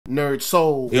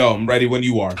NERDSoul. Yo, I'm ready when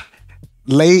you are.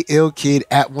 Lay Ill Kid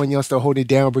at OneYoungsta holding it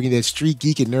down, bringing that street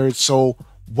geek and nerd soul.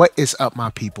 What is up, my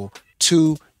people?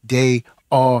 Today,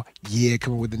 all year,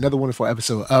 coming with another wonderful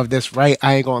episode of That's Right.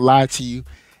 I ain't gonna lie to you.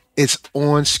 It's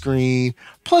on screen,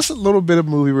 plus a little bit of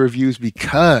movie reviews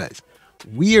because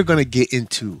we are gonna get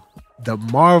into the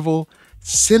Marvel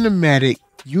Cinematic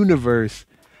Universe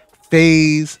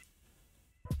phase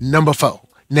number 4.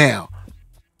 Now,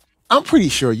 I'm pretty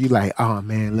sure you like, oh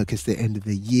man, look, it's the end of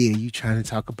the year. You trying to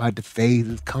talk about the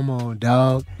phases. Come on,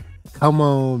 dog. Come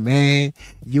on, man.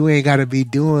 You ain't got to be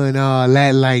doing all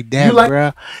that like that,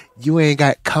 bruh. You ain't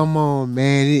got, come on,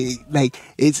 man.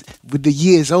 It's, with the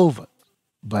year's over.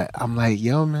 But I'm like,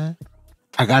 yo, man,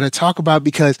 I got to talk about,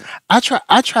 because I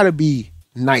try to be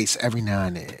nice every now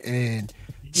and then. And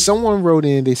someone wrote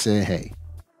in, they said, hey,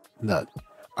 look,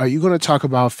 are you going to talk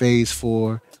about phase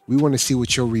 4? We want to see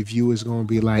what your review is going to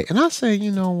be like. And I say,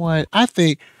 you know what? I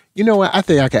think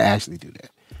I could actually do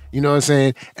that. You know what I'm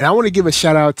saying? And I want to give a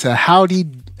shout out to Howdy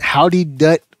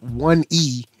Dut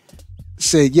 1E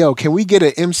said, yo, can we get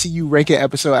an MCU ranking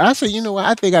episode? And I said, you know what?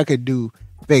 I think I could do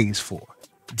phase 4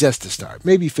 just to start.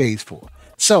 Maybe phase 4.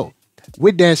 So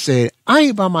with that said, I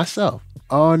ain't by myself.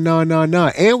 Oh, no.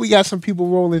 And we got some people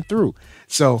rolling through.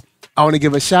 So I want to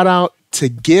give a shout out to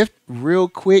Gift real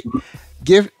quick.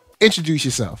 Gift, introduce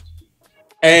yourself.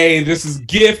 Hey, this is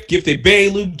Gifted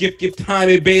Bailu, Gift Time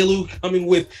at Bailu, coming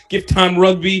with Gift Time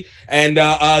Rugby and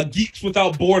Geeks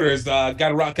Without Borders. Got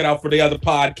to rock it out for the other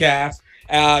podcast.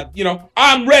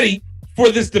 I'm ready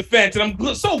for this defense, and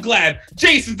I'm so glad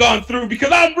Jason's on through, because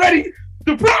I'm ready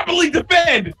to properly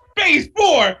defend phase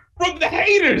 4 from the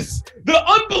haters, the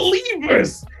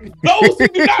unbelievers, those who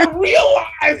do not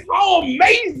realize how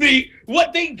amazing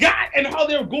what they got and how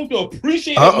they're going to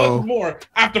appreciate it much more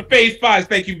after phase 5.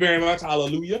 Thank you very much.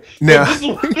 Hallelujah. Now,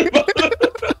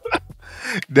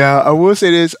 now I will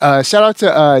say this. Shout out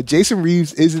to Jason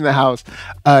Reeves is in the house.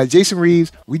 Jason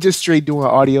Reeves, we just straight doing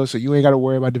audio, so you ain't got to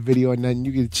worry about the video or nothing.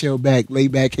 You can chill back, lay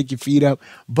back, kick your feet up.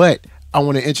 But I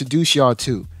want to introduce y'all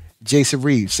to Jason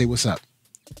Reeves. Say what's up.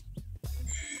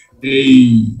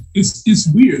 Hey, it's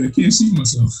weird. I can't see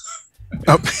myself.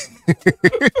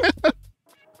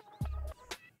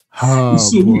 Oh,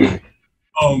 so boy. Weird.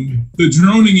 The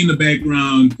droning in the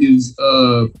background is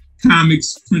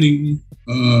comics printing.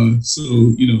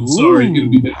 Sorry,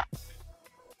 it'll be that.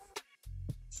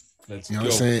 You know what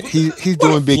I'm saying? He's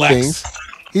doing big things.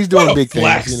 He's doing big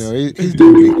flex. things. You know, he's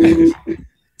doing big things.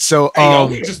 So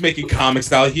we're just making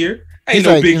comics out here. He's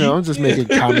like, I'm just making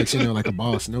comics, like a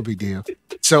boss. No big deal.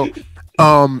 So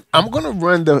I'm gonna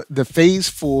run the phase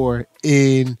 4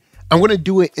 in. I'm gonna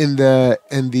do it in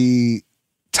the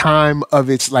time of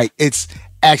its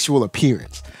actual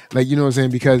appearance. Like, you know what I'm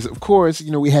saying? Because of course,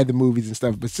 we had the movies and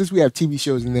stuff, but since we have TV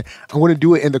shows in there, I'm gonna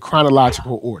do it in the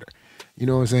chronological order. You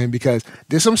know what I'm saying? Because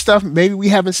there's some stuff maybe we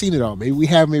haven't seen it all. Maybe we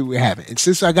have, maybe we haven't. And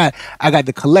since I got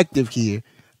the collective here,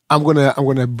 I'm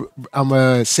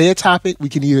gonna say a topic. We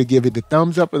can either give it the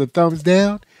thumbs up or the thumbs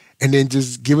down, and then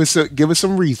just give us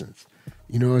some reasons.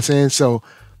 You know what I'm saying? So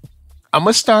I'm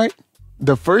gonna start.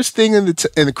 The first thing in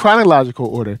the chronological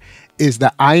order is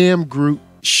the I Am Groot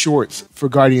shorts for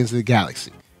Guardians of the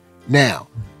Galaxy. Now,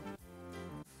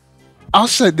 I'll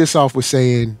set this off with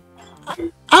saying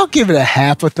I'll give it a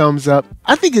half a thumbs up.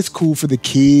 I think it's cool for the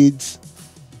kids.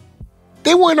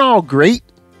 They weren't all great,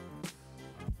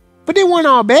 but they weren't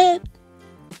all bad.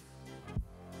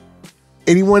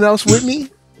 Anyone else with me?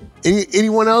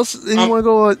 Anyone else? Anyone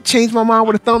go change my mind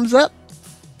with a thumbs up?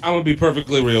 I'm gonna be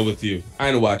perfectly real with you. I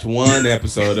didn't watch one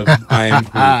episode of I Am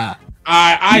Groot.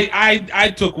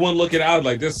 I took one look at it. I was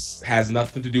like, this has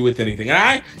nothing to do with anything.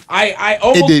 And I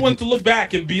almost went to look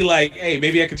back and be like, hey,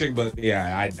 maybe I could check, but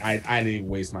yeah, I didn't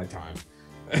waste my time.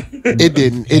 It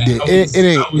didn't.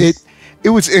 It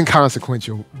was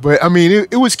inconsequential, but I mean,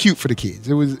 it was cute for the kids.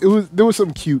 There was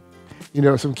some cute,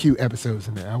 some cute episodes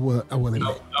in there. I will admit.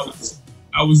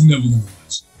 I was never gonna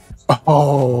watch it.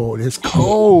 Oh, that's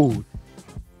cold.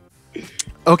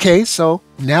 Okay, so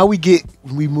now we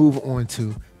move on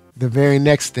to the very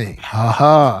next thing.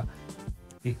 Haha.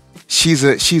 She's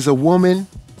a woman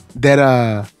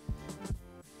that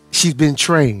she's been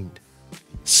trained.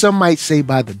 Some might say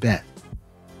by the best.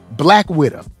 Black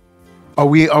Widow.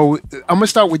 I'm gonna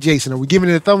start with Jason. Are we giving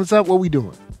it a thumbs up? What are we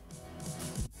doing?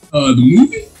 The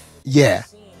movie? Yeah.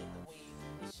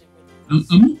 I'm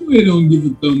gonna go ahead and give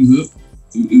it a thumbs up.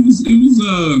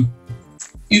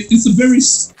 It's a very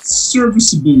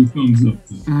serviceable thumbs up.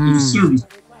 It was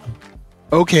serviceable.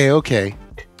 Okay. All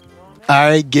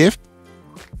right, Gift.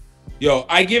 Yo,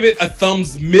 I give it a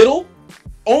thumbs middle,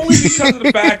 only because of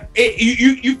the fact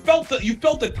you felt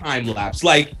the time lapse.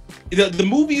 Like the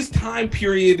movie's time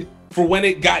period for when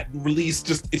it got released,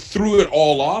 just it threw it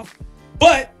all off.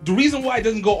 But the reason why it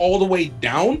doesn't go all the way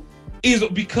down is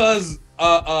because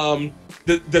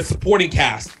the supporting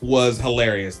cast was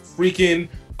hilarious. Freaking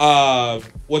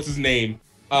what's his name?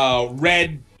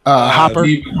 Red Hopper.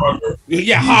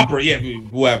 Yeah, Hopper. Yeah,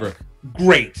 whoever.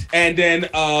 Great. And then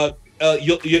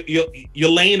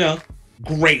Yelena.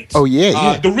 Great. Oh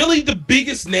yeah. The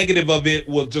biggest negative of it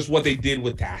was just what they did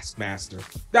with Taskmaster.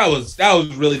 That was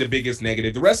really the biggest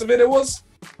negative. The rest of it was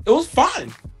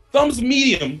fine. Thumbs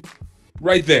medium,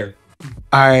 right there.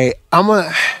 All right, I'm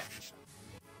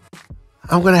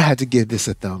gonna have to give this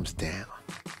a thumbs down.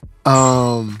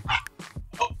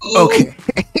 Okay.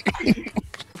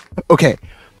 Okay.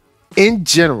 In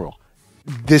general,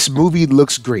 this movie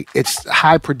looks great. It's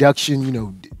high production. You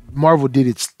know, Marvel did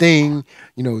its thing.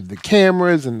 You know, the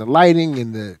cameras and the lighting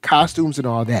and the costumes and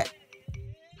all that.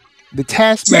 The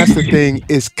Taskmaster thing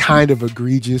is kind of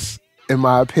egregious in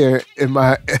my opinion.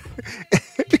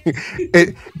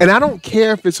 And I don't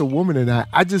care if it's a woman or not.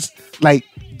 I just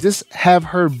have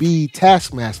her be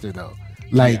Taskmaster though.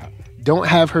 Like, don't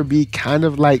have her be kind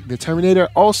of like the Terminator.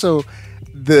 Also,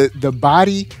 the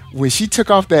body, when she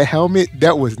took off that helmet,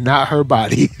 that was not her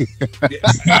body.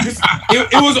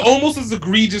 it was almost as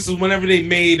egregious as whenever they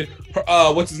made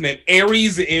what's his name,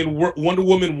 Ares in Wonder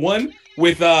Woman 1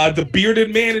 with the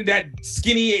bearded man and that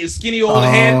skinny old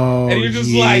head, and you're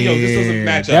just like, yo, this doesn't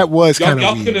match up. That was kind of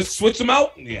y'all weird. gonna switch them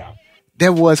out. Yeah,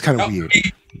 that was kind of weird.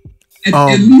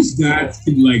 At least gods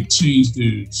can like change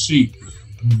their shape.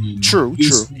 True.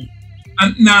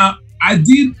 Now I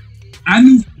knew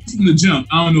from the jump.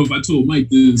 I don't know if I told Mike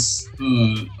this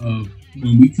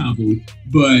when we comboed,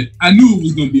 but I knew it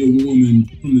was going to be a woman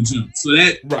from the jump, so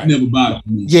that never bothered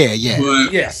me. Yeah.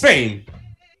 But, yeah, same.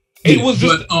 It was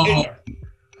just.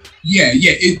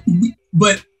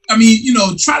 But I mean, you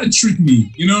know, try to trick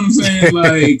me. You know what I'm saying?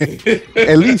 Like,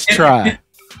 at least try.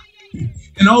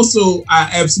 And also, I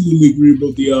absolutely agree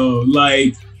with the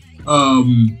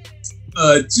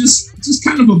just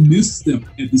kind of a misstep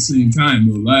at the same time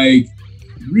though. Like,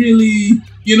 really,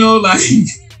 you know, like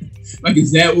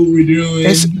is that what we're doing?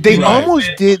 They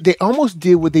almost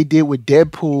did what they did with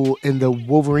Deadpool in the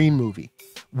Wolverine movie,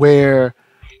 where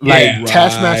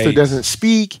Taskmaster doesn't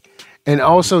speak, and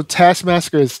also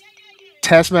Taskmaster is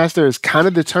kind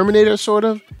of the Terminator, sort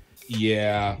of.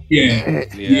 Yeah.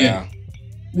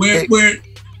 Where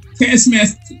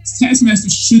Taskmaster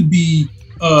should be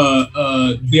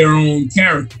their own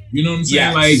character. You know what I'm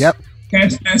saying? Yes.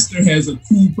 Taskmaster has a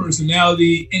cool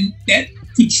personality, and that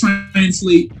could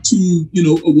translate to, you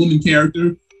know, a woman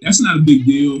character. That's not a big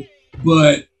deal.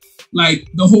 But like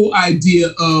the whole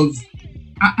idea of,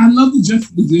 I love the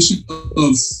juxtaposition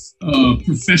of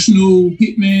professional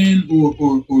hitman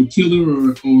or killer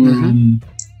or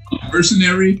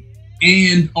mercenary,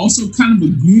 and also kind of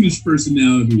a goonish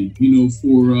personality, you know,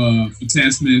 for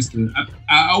Taskmaster.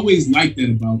 I always like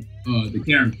that about the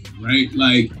character, right?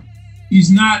 Like,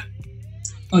 he's not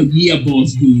a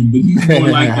boss goon, but he's more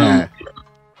like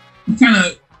kind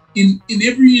of in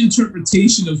every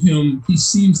interpretation of him, he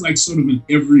seems like sort of an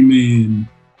everyman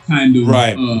kind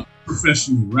of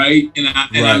professional, right? And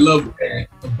I love that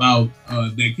about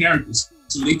that character.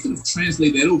 So they could have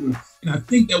translated that over, and I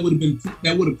think that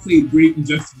would have played great in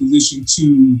juxtaposition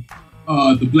to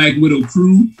the Black Widow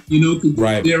crew, you know, because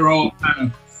they're all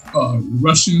kind of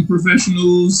Russian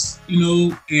professionals, you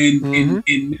know, and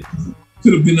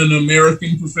could have been an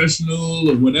American professional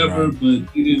or whatever, but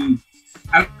they didn't.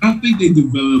 I don't think they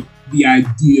developed the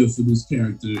idea for this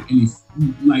character. I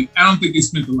don't think they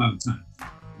spent a lot of time.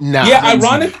 No. Yeah,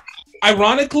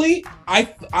 ironically,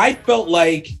 I felt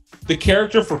like the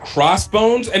character for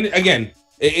Crossbones, and again,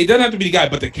 it doesn't have to be the guy,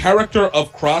 but the character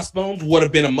of Crossbones would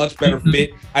have been a much better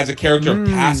fit as a character of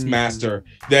Taskmaster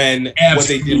than what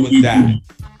they did with that.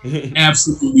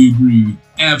 Absolutely agreed.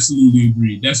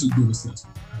 That's a good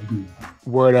assessment. I agree.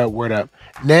 Word up.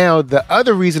 Now, the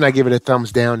other reason I give it a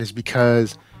thumbs down is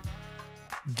because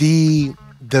the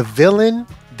villain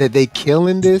that they kill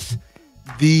in this,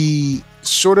 the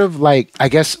sort of like, I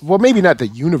guess, well, maybe not the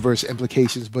universe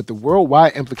implications, but the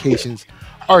worldwide implications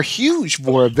are huge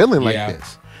for a villain like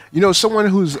this. You know, someone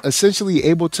who's essentially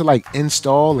able to like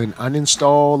install and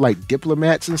uninstall like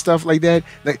diplomats and stuff like that.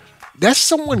 Like, that's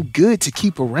someone good to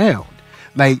keep around.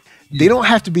 Like, they don't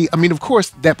have to be, I mean, of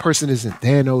course, that person isn't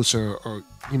Thanos or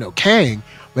you know, Kang,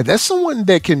 but that's someone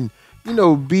that can, you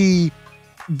know, be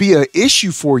an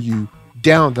issue for you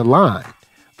down the line.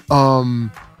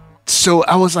 So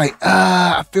I was like,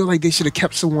 I feel like they should have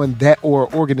kept someone that,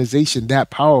 or organization that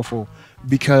powerful,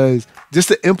 because just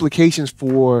the implications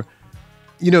for,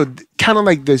 kind of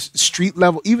like the street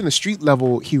level, even the street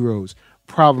level heroes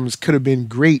problems could have been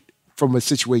great from a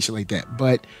situation like that.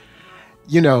 But,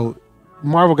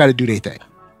 Marvel got to do their thing.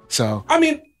 So, I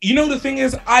mean, the thing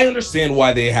is, I understand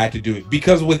why they had to do it,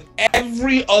 because with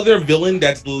every other villain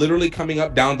that's literally coming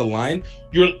up down the line,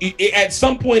 at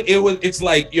some point it's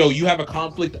like, you have a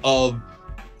conflict of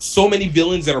so many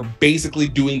villains that are basically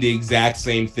doing the exact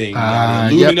same thing. You got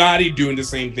the Illuminati doing the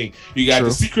same thing. You got the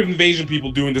Secret Invasion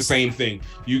people doing the same thing.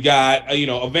 You got,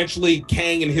 eventually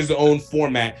Kang in his own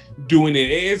format doing it.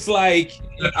 It's like,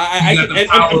 I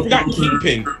forgot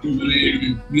Kingpin.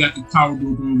 You got the power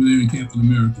broker over there in Captain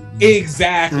America.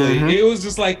 Exactly. Mm-hmm. It was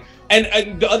just like,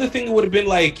 and the other thing would have been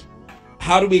like,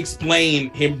 how do we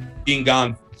explain him being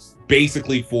gone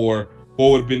basically for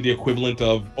what would have been the equivalent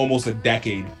of almost a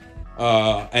decade?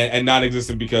 And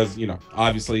non-existent because,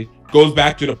 obviously goes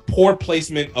back to the poor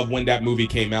placement of when that movie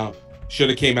came out. Should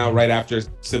have came out right after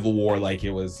Civil War like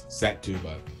it was set to,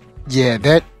 but yeah,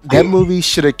 that movie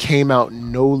should have came out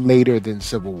no later than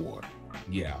Civil War.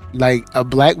 Yeah. Like a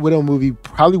Black Widow movie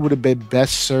probably would have been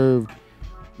best served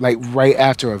like right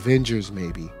after Avengers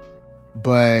maybe.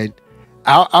 But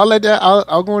I'll let that.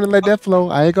 I'll go in and let that flow.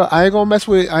 I ain't gonna mess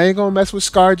with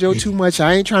ScarJo too much.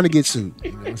 I ain't trying to get sued.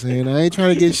 You know what I'm saying? I ain't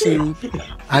trying to get sued.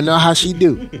 I know how she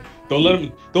do. Don't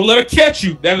let her catch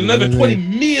you. That's another 20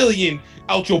 million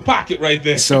out your pocket right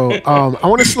there. So I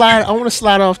want to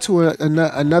slide off to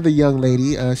another young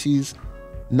lady. She's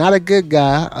not a good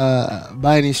guy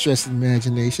by any stretch of the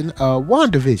imagination.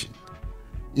 WandaVision.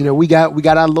 We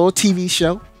got our little TV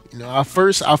show. Our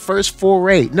first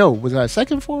foray. No, was our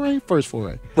second foray? First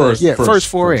foray. First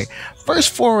foray.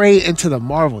 First foray into the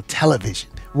Marvel television.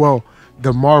 Well,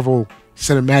 the Marvel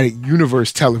Cinematic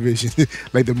Universe television,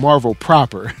 like the Marvel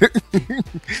proper.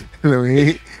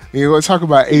 We're going to talk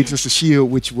about Agents of S.H.I.E.L.D.,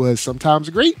 which was sometimes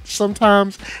great,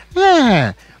 sometimes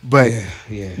But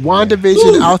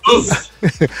WandaVision,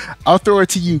 I'll throw it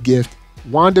to you, Gift.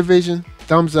 WandaVision,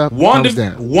 thumbs up, thumbs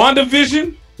down.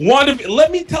 WandaVision?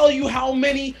 Let me tell you how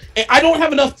many. I don't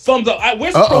have enough thumbs up.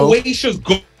 Where's Croatia's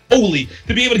goalie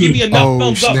to be able to give me enough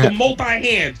thumbs up to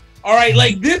multi-hands? All right,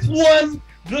 like this was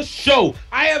the show.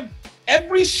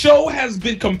 Every show has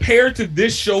been compared to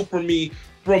this show for me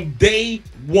from day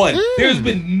one. There's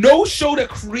been no show that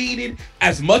created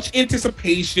as much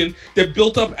anticipation, that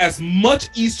built up as much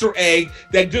Easter egg,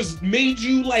 that just made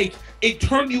you like, it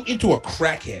turned you into a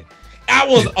crackhead. I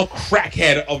was a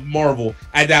crackhead of Marvel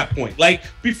at that point. Like,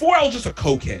 before I was just a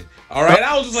cokehead, all right?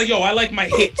 I was just like, yo, I like my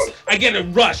hits. I get a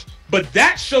rush. But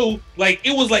that show, like,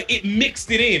 it was like, it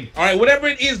mixed it in, all right? Whatever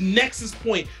it is, Nexus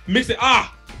Point, mix it.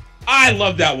 I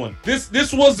love that one.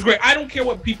 This was great. I don't care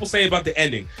what people say about the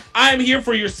ending. I'm here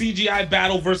for your CGI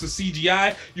battle versus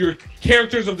CGI, your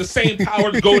characters of the same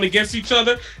power going against each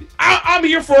other. I'm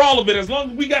here for all of it, as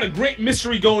long as we got a great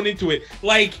mystery going into it.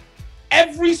 Like,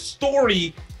 every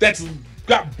story that's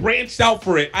got branched out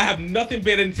for it, I have nothing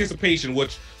but anticipation,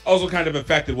 which also kind of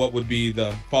affected what would be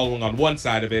the following on one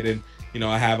side of it, and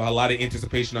I have a lot of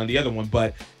anticipation on the other one.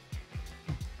 But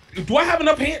do I have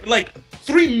enough like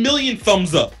 3 million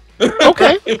thumbs up?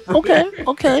 Okay.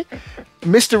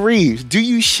 Mr. Reeves, do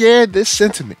you share this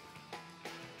sentiment?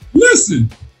 Listen,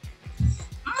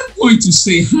 I'm going to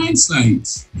say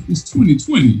hindsight is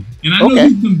 2020, and I know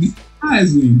he's going to be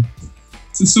surprising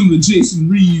to some of the Jason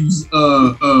Reeves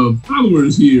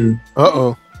followers here.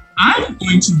 I'm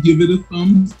going to give it a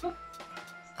thumbs up.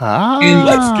 And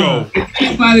let's go.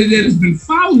 Anybody that has been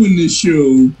following this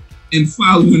show and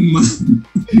following my,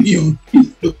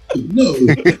 know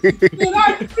that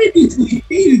I previously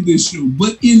hated this show,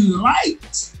 but in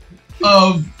light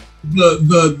of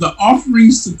the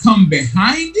offerings to come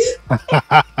behind it,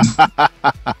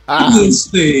 I will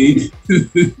say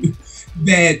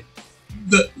that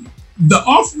the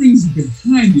offerings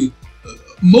behind it,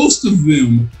 most of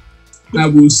them, I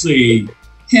will say,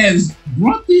 has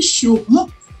brought this show up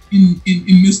in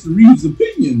Mr. Reeves'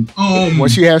 opinion.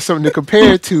 Once you have something to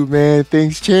compare it to, man,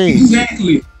 things change.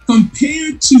 Exactly.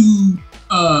 Compared to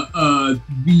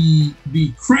the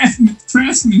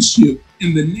craftsmanship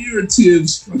and the narrative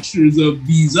structures of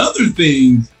these other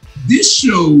things, this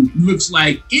show looks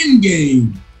like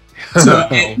Endgame. So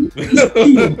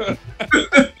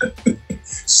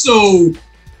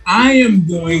I'm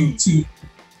going to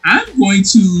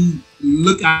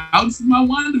look out for my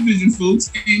WandaVision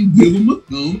folks and give them a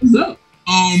thumbs up.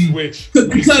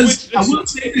 Because I will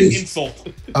say this. Insult.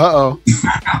 I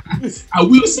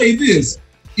will say this.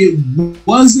 It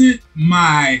wasn't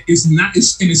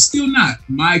it's still not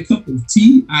my cup of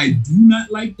tea. I do not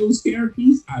like those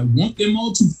characters. I want them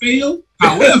all to fail.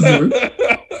 However,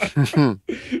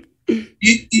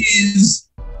 it is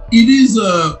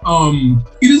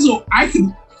I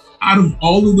could, out of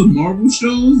all of the Marvel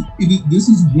shows, this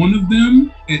is one of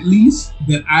them at least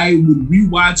that I would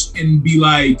rewatch and be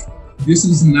like, this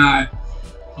is not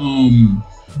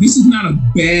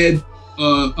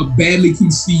a badly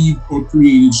conceived or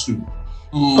created show.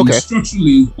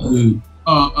 Structurally is good.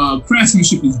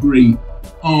 Craftsmanship is great.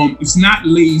 It's not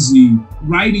lazy.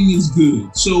 Writing is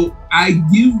good. So I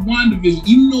give WandaVision,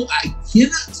 even though I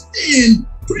cannot stand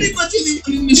pretty much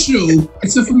anyone in the show,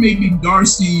 except for maybe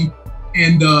Darcy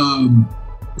and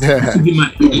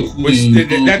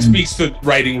that speaks to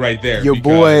writing right there. Your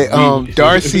boy,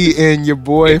 Darcy, and your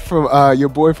boy from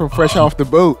Fresh Off the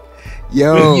Boat.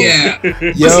 Yo, yeah,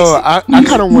 I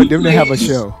kind of want them to have a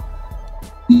show.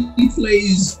 He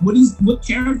plays what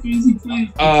character is he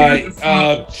playing?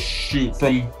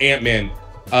 From Ant-Man.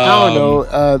 I don't know,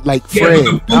 like Fred.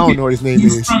 I don't know what his name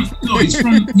is. He's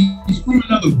from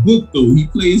another book though. He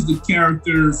plays the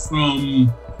character from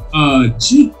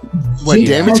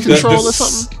Damage Control or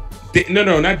something?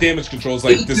 No, not Damage Control. It's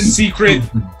like the secret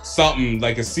something,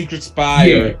 like a secret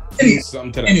spy or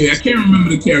something to that. Anyway, I can't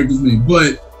remember the character's name,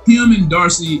 but him and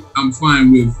Darcy, I'm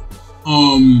fine with.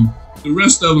 The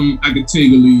rest of them, I could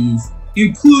take or leave,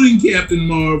 including Captain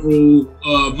Marvel,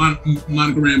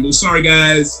 Monica Rambeau. Sorry,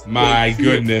 guys. My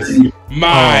goodness.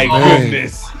 My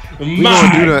goodness.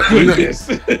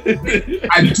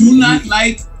 I do not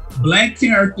like black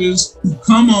characters who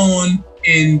come on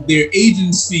and their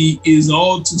agency is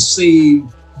all to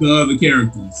save the other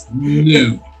characters.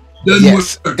 No.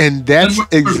 Yes, and that's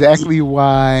exactly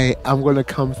why I'm going to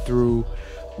come through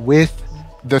with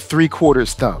the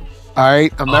 3/4 thumb. All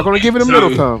right, I'm not going to give it a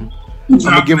middle thumb. I'm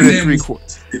going to give it a 3/4.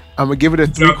 I'm going to give it a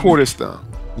 3/4 thumb.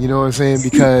 You know what I'm saying?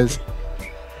 Because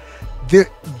the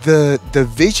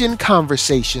vision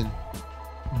conversation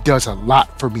does a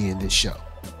lot for me in this show.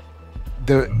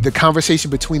 The conversation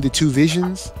between the two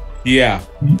visions. Yeah.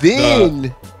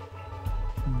 Then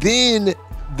the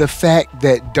fact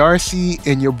that Darcy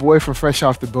and your boy from Fresh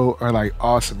Off the Boat are like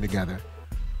awesome together.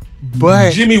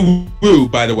 But Jimmy Woo,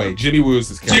 by the way, Jimmy Woo is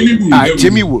his character.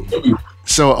 Jimmy Woo.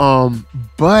 So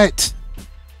but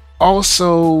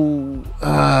also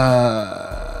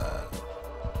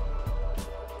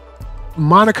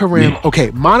Monica Ram.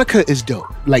 Okay, Monica is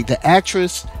dope. Like the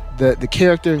actress, the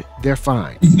character, they're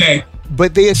fine. Exactly.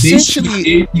 But they essentially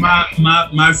gave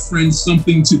my friend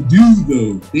something to do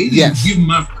though. They didn't give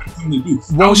my friend something to do.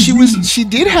 Well, she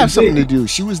did have something to do.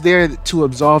 She was there to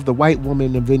absolve the white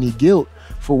woman of any guilt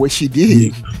for what she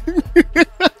did.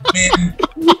 Man,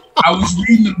 I was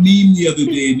reading a meme the other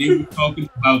day and they were talking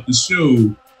about the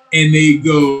show and they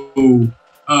go,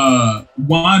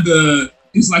 Wanda,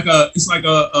 it's like a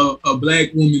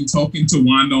black woman talking to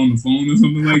Wanda on the phone or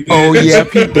something like that. Oh yeah, I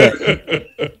peeped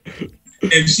that.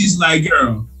 And she's like,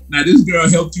 girl, now this girl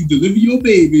helped you deliver your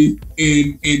baby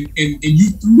and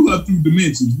you threw her through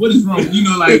dimensions. What is wrong? You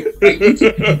know, like you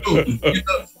can't do it, you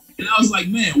know? And I was like,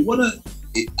 man,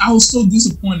 I was so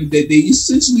disappointed that they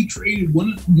essentially created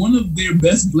one of their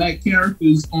best black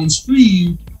characters on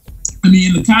screen. I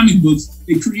mean, in the comic books,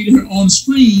 they created her on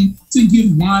screen to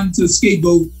give Wanda to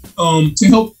scapegoat, to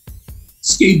help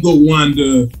scapegoat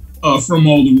Wanda from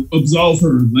absolve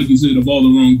her, like you said, of all the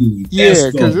wrongdoing.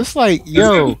 Yeah, because it's like,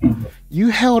 yo, you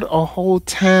held a whole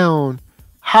town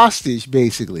hostage,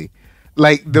 basically.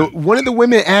 Like one of the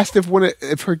women asked if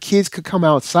her kids could come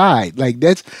outside. Like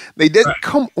that's right.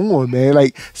 Come on, man.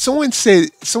 Like someone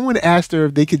asked her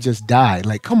if they could just die.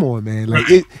 Like come on, man. Like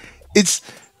it's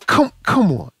come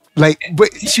on. Like,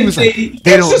 but she was like,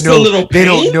 they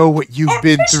don't know what you've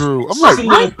been through. I'm like,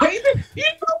 what?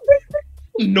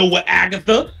 You know what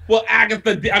Agatha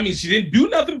did. I mean, she didn't do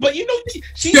nothing, but you know,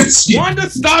 Wanda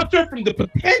stopped her from the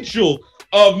potential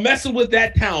of messing with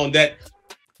that town. That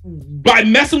by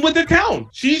messing with the town,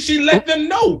 she let them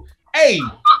know, hey,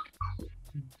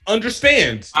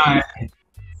 understand.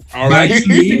 All right,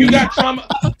 you got trauma.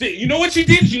 You know what she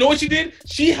did?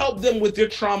 She helped them with their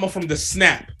trauma from the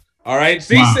snap. All right,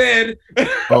 she said.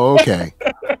 Oh, okay.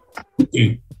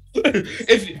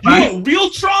 If you want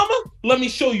real trauma, let me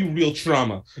show you real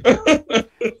trauma.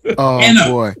 Oh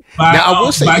boy! Now I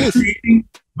will say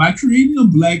by creating a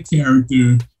black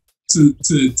character to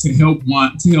help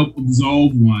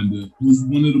absolve Wanda was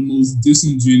one of the most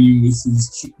disingenuous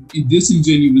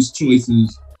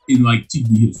choices in like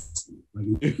TV history.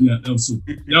 Like, yeah, that was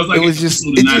like it was just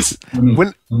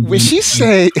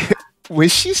when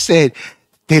she said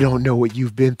they don't know what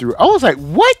you've been through. I was like,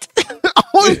 what? I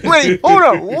was like, hold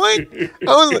on, what? I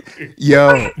was like,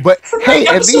 yo, but hey,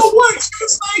 at least one, she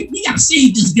was like, we gotta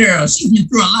save this girl. She's been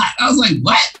through a lot. I was like,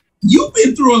 what? You've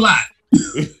been through a lot.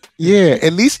 Yeah,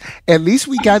 at least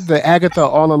we got the Agatha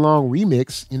All Along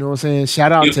remix. You know what I'm saying?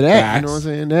 Shout out to that. You know what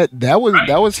I'm saying?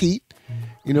 That was heat.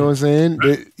 You know what I'm saying?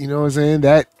 You know what I'm saying?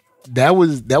 That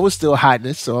was still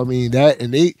hotness. So I mean that,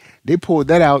 and they pulled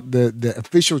that out, the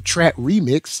official trap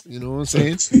remix. You know what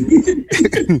I'm saying?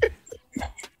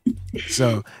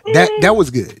 So that was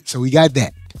good. So we got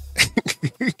that.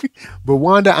 But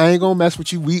Wanda, I ain't gonna mess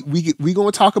with you. We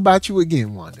gonna talk about you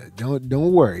again, Wanda.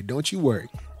 Don't worry. Don't you worry.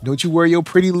 Don't you worry your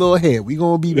pretty little head. We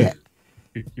gonna be back.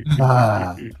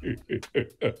 I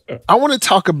want to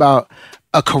talk about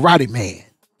a karate man.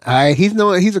 All right, he's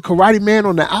a karate man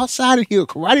on the outside and he's a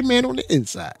karate man on the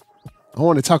inside. I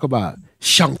want to talk about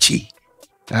Shang-Chi.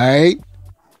 All right,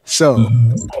 so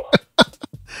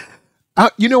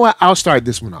you know what? I'll start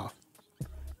this one off.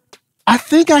 I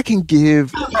think I can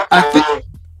give.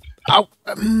 I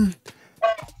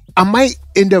might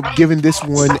end up giving this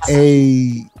one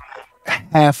a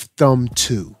half thumb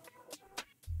too.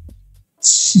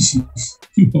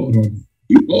 You hold on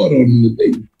the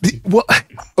thing. Well,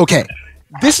 okay.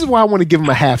 This is why I want to give him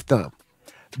a half thumb,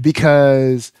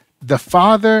 because the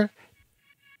father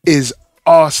is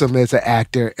awesome as an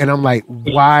actor, and I'm like,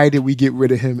 why did we get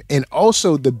rid of him? And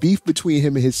also the beef between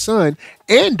him and his son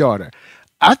and daughter.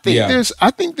 I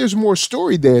think there's more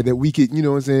story there that we could, you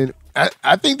know what I'm saying?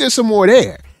 I think there's some more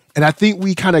there. And I think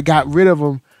we kind of got rid of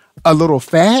him a little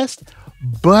fast,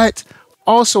 but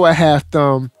also a half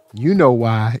thumb. You know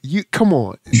why? You come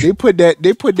on. They put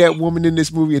that woman in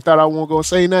this movie and thought I wasn't gonna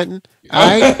say nothing.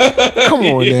 All right? Come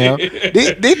on now.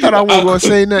 They thought I wasn't gonna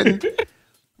say nothing.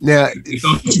 Now they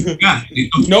thought you forgot.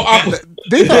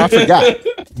 They thought I forgot.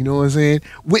 You know what I'm saying?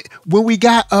 When we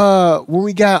got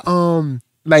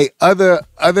like other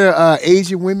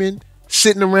Asian women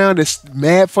sitting around that's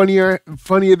mad funnier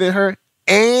than her,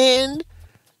 and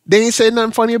they ain't said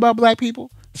nothing funny about black people.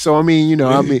 So I mean, you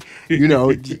got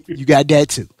that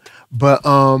too. But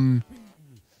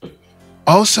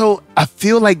also I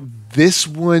feel like this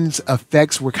one's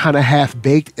effects were kind of half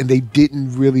baked and they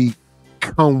didn't really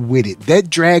come with it. That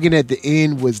dragon at the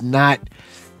end was not.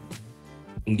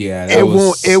 Yeah,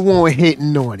 it won't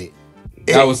hitting on it.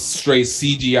 That was straight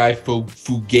CGI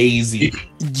fugazi.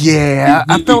 Yeah,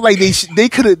 I felt like they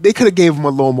could have gave him a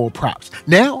little more props.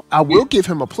 Now I will give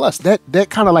him a plus. That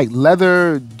kind of like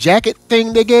leather jacket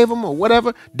thing they gave him or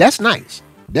whatever. That's nice.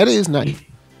 That is nice.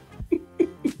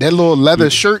 That little leather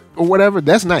shirt or whatever.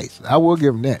 That's nice. I will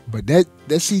give him that. But that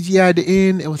CGI at the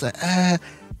end, it was like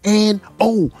and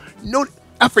oh no,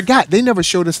 I forgot they never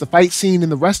showed us the fight scene in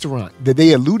the restaurant that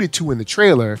they alluded to in the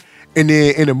trailer. And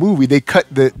then in the movie, they cut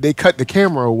the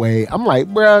camera away. I'm like,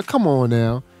 bruh, come on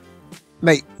now.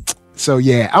 Like, so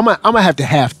yeah, I'm gonna have to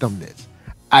half thumb this.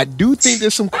 I do think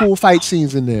there's some cool fight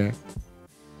scenes in there.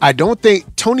 I don't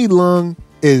think Tony Leung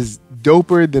is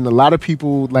doper than a lot of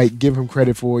people like give him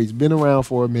credit for. He's been around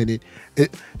for a minute.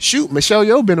 Michelle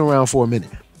Yeoh been around for a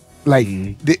minute. Like,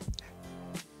 he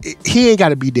ain't got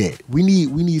to be dead. We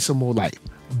need some more life.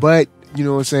 But you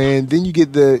know what I'm saying? Then you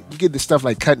get the stuff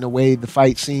like cutting away the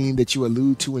fight scene that you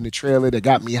allude to in the trailer that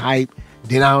got me hyped.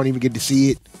 Then I don't even get to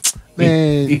see it.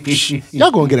 Man, y'all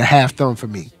gonna get a half thumb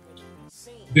from me.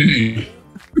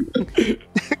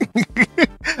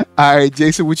 All right,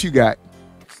 Jason, what you got?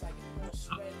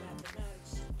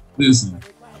 Listen,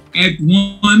 Act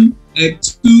 1,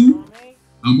 Act 2,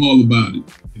 I'm all about it.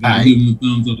 I gotta give him a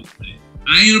thumbs up.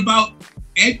 I ain't about.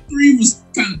 Act 3 was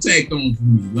kind of tacked on for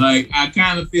me. Like, I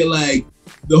kind of feel like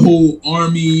the whole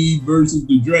army versus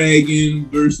the dragon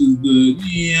versus I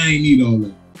ain't need all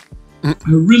that. I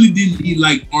really didn't need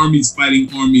like armies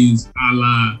fighting armies a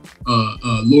la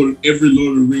every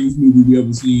Lord of the Rings movie we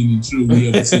ever seen and show we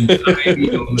ever seen. I ain't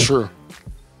need all that. Sure.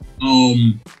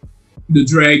 The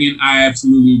dragon, I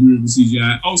absolutely agree with the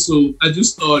CGI. Also, I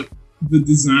just thought the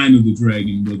design of the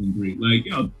dragon wasn't great. Like,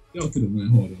 y'all could have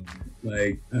went harder on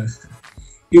it. Like,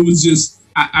 it was just,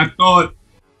 I thought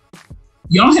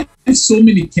y'all had so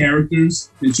many characters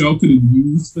that y'all could have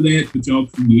used for that, but y'all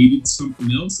created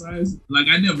something else. I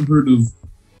never heard of,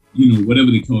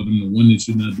 whatever they call them, the one that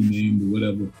should not be named or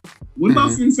whatever. What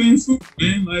about Fin Fan Foom,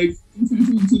 man? Like, Fin Fan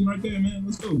Foom sitting right there, man.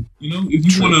 Let's go.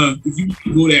 If you wanna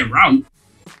go that route.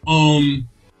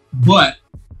 But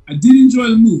I did enjoy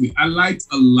the movie. I liked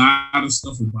a lot of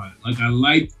stuff about it. Like I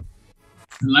liked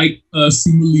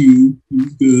Simu Liu, he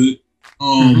was good.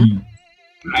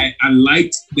 I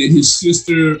liked that his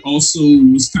sister also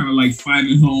was kind of like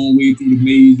fighting her own way through the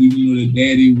maze, even though the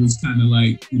daddy was kind of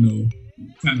like,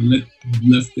 kind of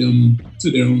left them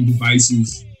to their own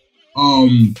devices.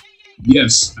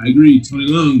 Yes, I agree. Tony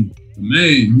Leung, the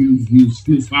man, he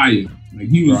was fire. Like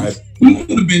he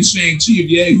could have been Shang-Chi if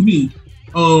you ask me.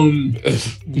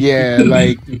 Yeah,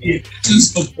 like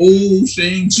just of old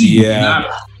Shang-Chi.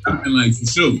 Yeah. I've been like, for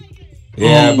sure.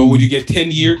 Yeah, but would you get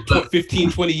 10 years,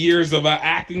 15, 20 years of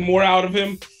acting more out of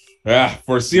him?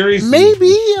 For a series? Maybe.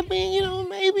 I mean, you know,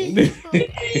 maybe.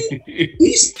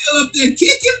 He's still up there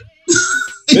kicking.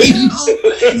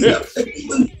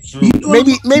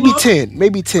 maybe 10.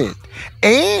 Maybe 10.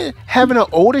 And having an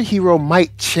older hero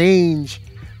might change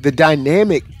the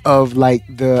dynamic of like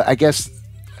I guess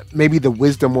maybe the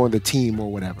wisdom on the team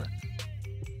or whatever.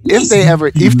 If they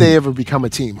ever become a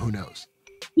team, who knows?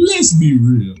 Let's be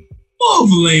real.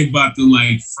 Marvel ain't about to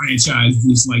like franchise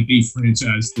this like they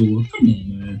franchise Thor. Come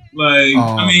on, man. Like,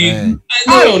 I mean, man.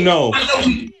 I don't know.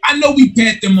 I know we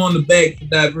pat them on the back for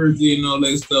diversity and all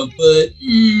that stuff, but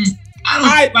I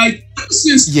don't like.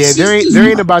 There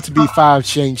ain't about to be 5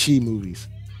 Shang-Chi movies.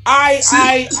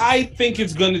 I think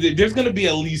there's gonna be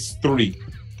at least 3.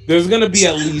 There's gonna be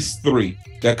at least 3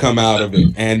 that come out of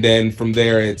it, and then from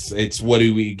there it's what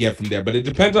do we get from there. But it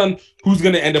depends on who's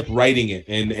going to end up writing it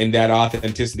and that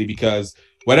authenticity, because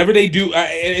whatever they do,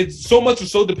 it's so much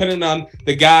so dependent on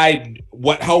the guy,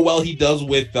 how well he does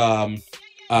with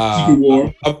Secret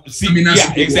War.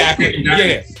 Exactly.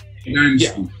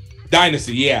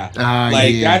 Dynasty.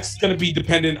 That's going to be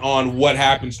dependent on what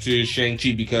happens to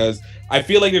Shang-Chi, because I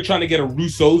feel like they're trying to get a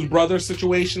Russo's brother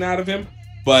situation out of him,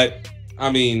 but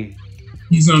I mean,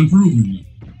 he's unproven.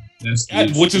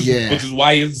 Which is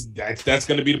why that's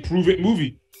going to be the prove it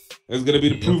movie. It's going to be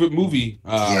the prove it movie.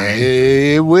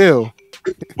 It will.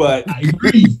 But I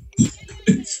agree.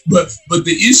 but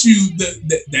the issue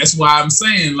that's why I'm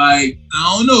saying, like,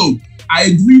 I don't know. I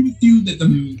agree with you that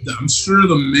I'm sure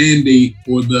the mandate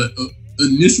or the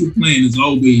initial plan is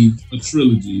always a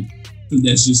trilogy, because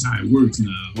that's just how it works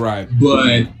now. Right.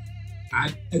 But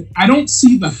I don't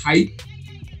see the hype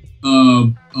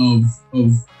of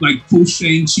like post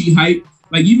Shang-Chi hype.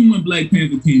 Like, even when Black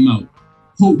Panther came out,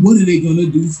 what are they gonna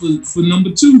do for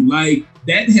number 2? Like,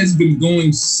 that has been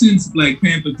going since Black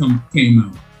Panther came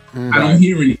out. I don't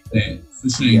hear any of that for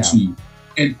Shang-Chi.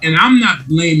 And I'm not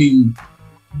blaming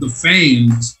the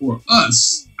fans or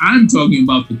us. I'm talking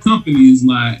about the companies.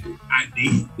 Like,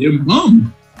 they're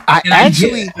bummed.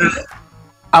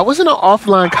 I was in an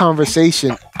offline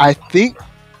conversation. I think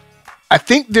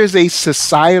there's a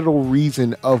societal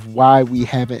reason of why we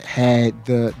haven't had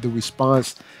the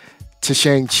response to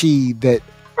Shang-Chi that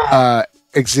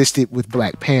existed with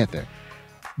Black Panther.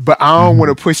 But I don't want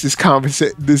to push this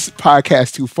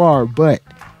podcast too far. But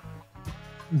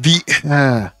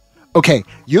okay,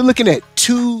 you're looking at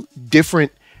two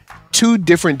different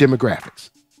demographics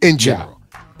in general,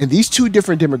 and these 2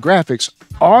 different demographics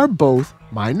are both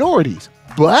minorities.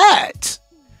 But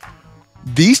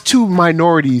these 2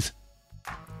 minorities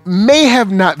may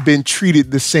have not been treated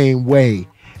the same way,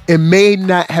 and may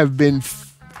not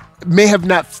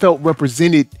felt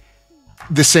represented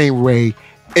the same way,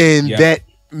 and that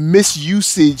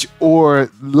misusage or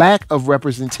lack of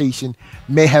representation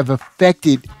may have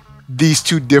affected these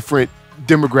 2 different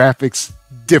demographics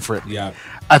differently. Yeah,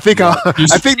 I think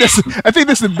that's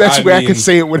the best way I can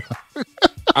say it without.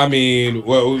 I mean,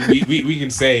 well, we can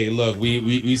say, look,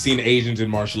 we've seen Asians in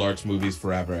martial arts movies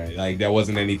forever. Right? Like, that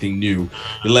wasn't anything new.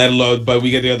 Let alone, but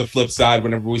we get the other flip side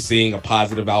whenever we're seeing a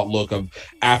positive outlook of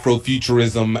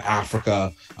Afrofuturism,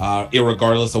 Africa,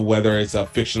 irregardless of whether it's a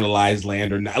fictionalized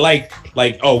land or not. Like,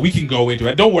 oh, we can go into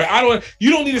it. Don't worry.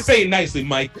 You don't need to say it nicely,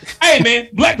 Mike. Hey, man,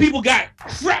 Black people got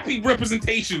crappy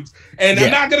representations, and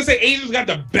I'm not gonna say Asians got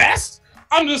the best.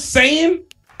 I'm just saying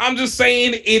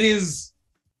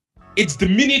it's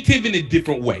diminutive in a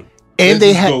different way. And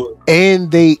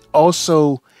they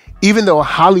also, even though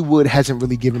Hollywood hasn't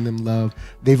really given them love,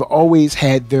 they've always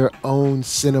had their own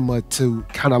cinema to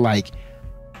kind of like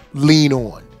lean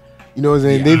on. You know what I'm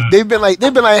saying? Yeah. They've been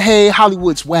like, hey,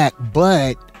 Hollywood's whack,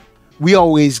 but we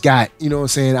always got, you know what I'm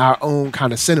saying, our own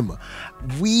kind of cinema.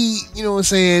 You know what I'm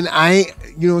saying? I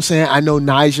know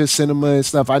Niger cinema and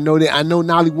stuff. I know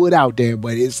Nollywood out there,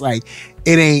 but it's like,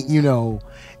 it ain't, it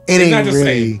ain't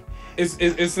really. Same.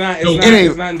 It's not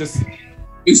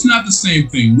the same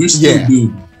thing. We're still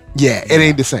building. Yeah, it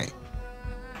ain't the same.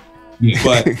 Yeah.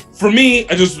 But for me,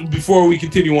 before we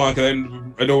continue on, because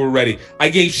I know we're ready, I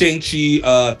gave Shang-Chi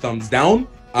a thumbs down.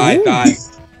 I thought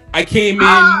I came in.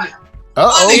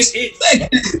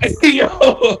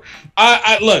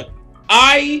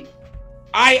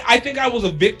 I think I was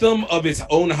a victim of its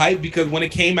own hype, because when it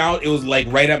came out, it was like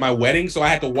right at my wedding, so I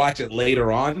had to watch it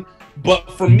later on.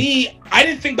 But for me, I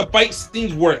didn't think the fight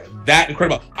scenes were that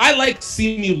incredible. I like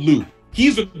Simu Liu.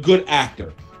 He's a good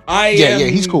actor.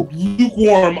 He's cool.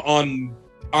 Lukewarm on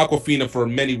Awkwafina for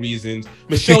many reasons.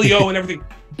 Michelle Yeoh and everything.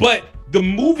 But the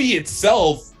movie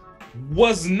itself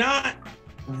was not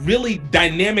really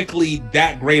dynamically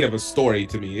that great of a story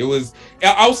to me. It was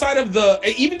outside of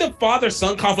even the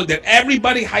father-son conflict that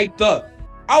everybody hyped up.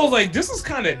 I was like, this is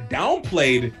kind of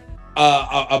downplayed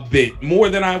a bit more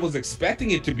than I was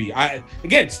expecting it to be. I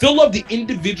again still love the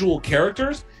individual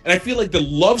characters, and I feel like the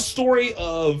love story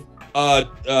of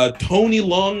Tony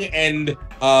Leung and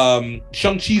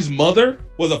Shang-Chi's mother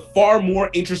was a far more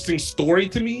interesting story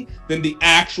to me than the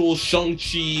actual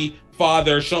Shang-Chi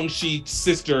father, Shang-Chi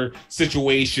sister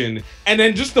situation. And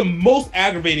then just the most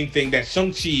aggravating thing that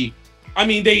Shang-Chi, I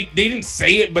mean, they didn't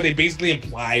say it, but they basically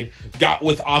implied got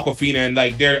with Awkwafina and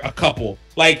like they're a couple.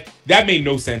 Like that made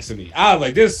no sense to me. I was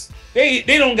like, this they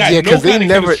don't got no kind of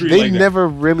chemistry. They never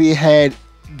really had.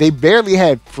 They barely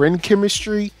had friend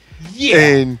chemistry. Yeah.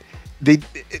 And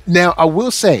now I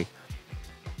will say,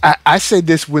 I said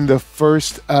this when they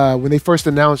first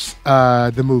announced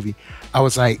the movie. I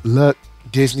was like, look,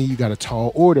 Disney, you got a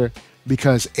tall order,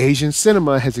 because Asian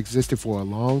cinema has existed for a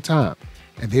long time,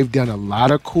 and they've done a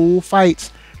lot of cool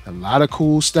fights, a lot of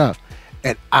cool stuff.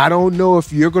 And I don't know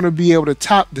if you're going to be able to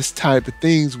top this type of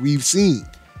things we've seen.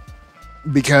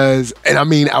 Because, and I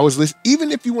mean, I was listening,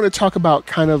 even if you want to talk about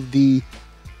kind of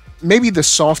maybe the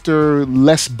softer,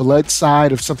 less blood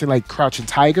side of something like Crouching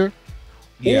Tiger,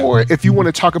 yeah. Or if you want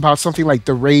to talk about something like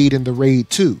The Raid and The Raid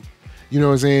 2, you know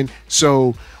what I'm saying?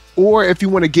 So, or if you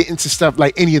want to get into stuff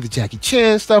like any of the Jackie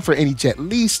Chan stuff or any Jet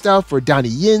Li stuff or Donnie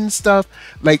Yen stuff,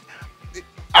 like,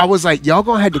 I was like, y'all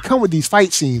gonna have to come with these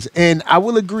fight scenes. And I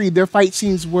will agree, their fight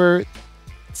scenes were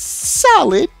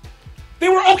solid. They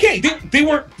were okay. They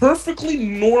were perfectly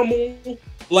normal,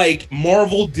 like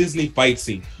Marvel Disney fight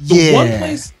scene. The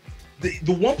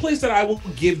one place that I will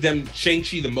give them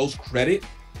Shang-Chi the most credit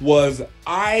was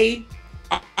I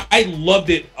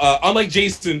loved it. Unlike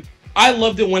Jason, I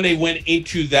loved it when they went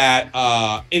into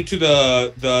that into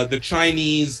the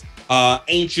Chinese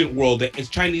ancient world, the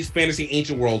Chinese fantasy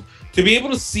ancient world, to be able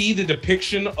to see the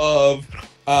depiction of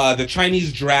the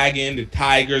Chinese dragon, the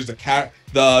tigers,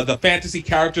 the fantasy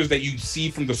characters that you see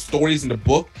from the stories in the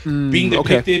book being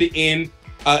depicted in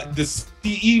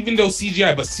even though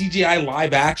CGI, but CGI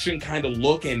live action kind of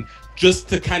look, and just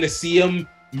to kind of see them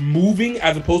moving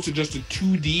as opposed to just a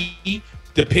 2D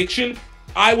depiction,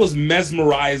 I was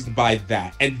mesmerized by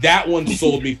that, and that one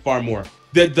sold me far more.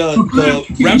 The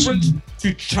reference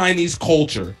to Chinese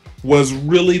culture was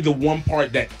really the one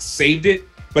part that saved it,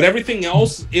 but everything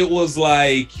else, it was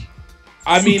like,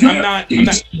 I mean, I'm not.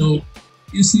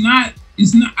 It's not.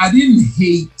 I didn't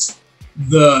hate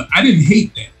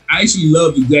that. I actually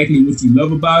loved exactly what you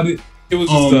love about it. It was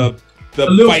just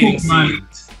the fighting scene.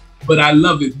 But I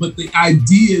love it. But the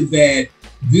idea that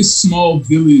this small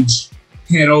village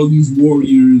had all these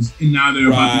warriors, and now they're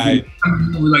about to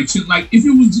get, like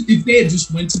if they had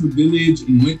just went to the village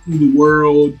and went through the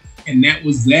world and that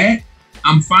was that,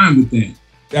 I'm fine with that.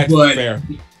 That's fair.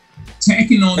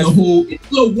 Tacking on the whole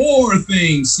war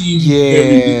thing seems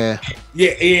very good.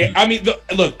 Yeah. I mean,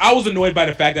 look, I was annoyed by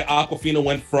the fact that Awkwafina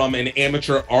went from an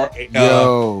amateur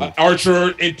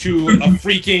archer into a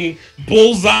freaking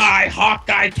bullseye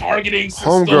Hawkeye targeting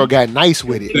system. Homegirl got nice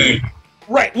with it.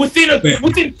 Right,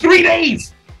 within 3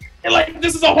 days. And like,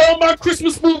 this is a Hallmark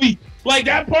Christmas movie. Like,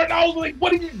 that part, I was like,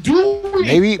 what are you doing?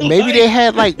 Maybe they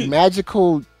had like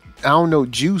magical, I don't know,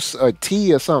 juice or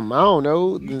tea or something. I don't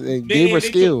know. They gave her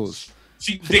skills.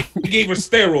 They gave her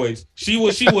steroids. She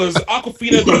was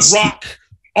Awkwafina the Rock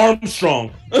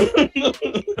Armstrong.